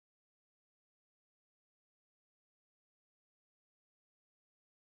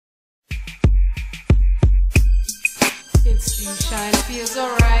Shine feels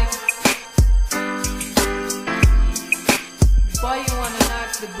alright. Boy, you wanna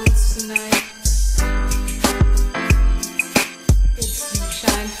knock the boots tonight. It's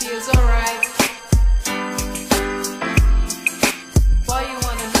shine feels alright. Boy, you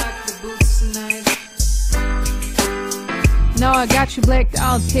wanna knock the boots tonight. Now I got you blacked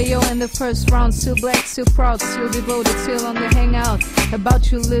out, KO in the first round. Still black, still proud, still devoted, still on the hangout.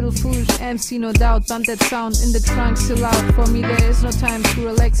 About you little foolish MC, no doubt. Bump that sound in the trunk, still out. For me there is no time to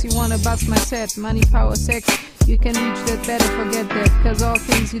relax. You wanna bust my set, money, power, sex. You can reach that, better forget that. Cause all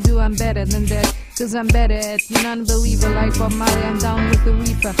things you do I'm better than that. Cause I'm better at you, non-believer. Like Bob Marley, I'm down with the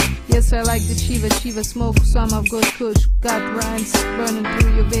reefer. Yes, I like the Chiva smoke some of good kush. Got rhymes burning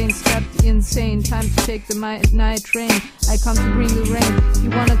through your veins. Got the insane, time to take the night train. I come to bring the rain. You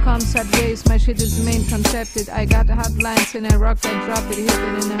wanna come sideways, my shit is the main concepted. I got the hot lines and I rock that, drop it, hit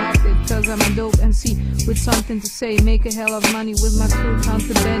it and I hop it. Cause I'm a dope MC with something to say. Make a hell of money with my crew, count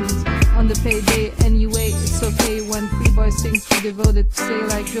the vengeance on the payday. Anyway, it's okay when three boys sing too devoted to stay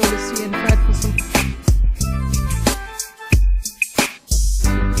like Jodeci and fight for some.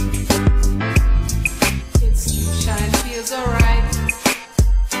 It's shine feels alright.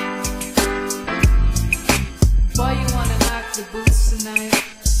 Boy, you wanna knock the boots tonight.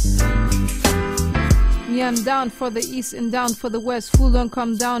 Yeah, I'm down for the east and down for the west. Fool, don't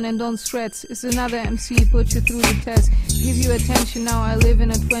come down and don't stress. It's another MC, put you through the test. Give you attention now, I live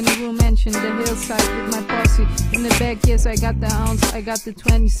in a 20-room mansion. The hillside with my posse. In the back, yes, I got the ounce, I got the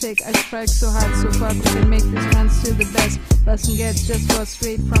 26. I strike so hard, so far, we can make this run still the best. Bustin' gets just for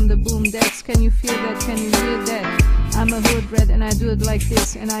straight from the boom decks. Can you feel that? Can you hear that? I'm a hood rat and I do it like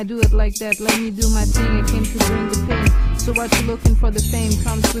this and I do it like that. Let me do my thing, I came to bring the pain. So what you looking for, the fame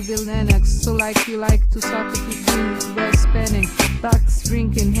comes with the Lennox. So like you like to suffocate green breast spanning. Bucks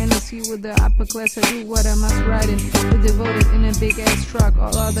drinking, Hennessy with the upper class. I do what I must ride in. We devoted in a big ass truck.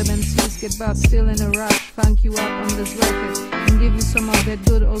 All other MCs get bust, still in a rush. Funk you up on this record and give you some of that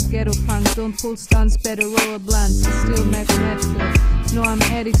good old ghetto funk. Don't pull stunts, better roll a blunt. It's still mathematical. No, I'm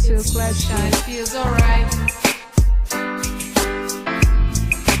addict, still class shine feels alright.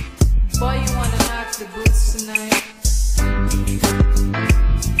 Boy, you wanna knock the boots tonight.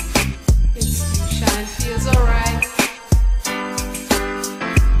 It's shine feels alright.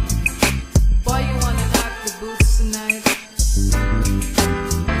 Boy, you wanna knock the boots tonight.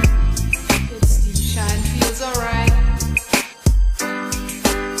 It's shine feels alright.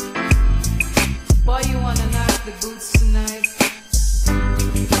 Boy, you wanna knock the boots tonight.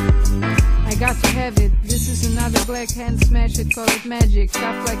 I got to have it. This is another black hand smash it, call it magic.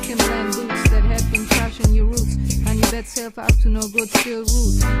 Tough like Timberland boots that have been crushing your roots. And you bet self up to no good, still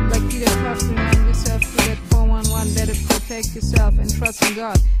rude. Like Peter Crush, remind yourself to that 411. Better protect yourself and trust in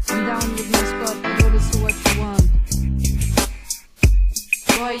God. I'm down with my squad, devoted to what you want.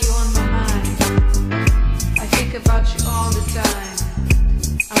 Boy, you on my mind. I think about you all the time.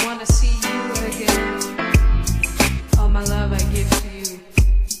 I wanna see you again. All my love I give to you.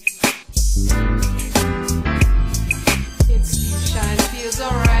 It's shine feels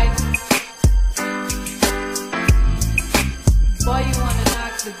alright. Boy, you wanna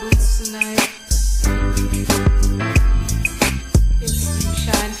knock the boots tonight. It's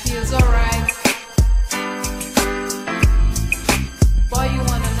shine feels alright. Boy, you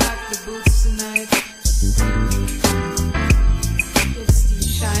wanna knock the boots tonight. It's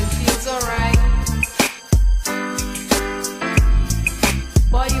shine feels alright.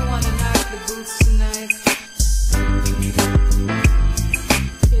 Boy, you wanna knock the boots tonight.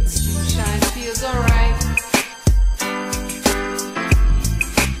 It's shine feels alright.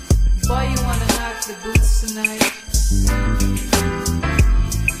 Boy, you wanna knock the boots tonight.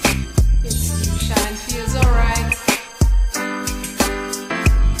 It's shine feels alright.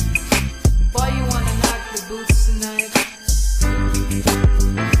 Boy, you wanna knock the boots tonight.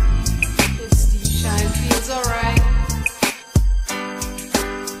 It's shine feels alright.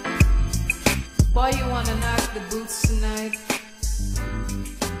 Boy, you wanna knock the boots tonight.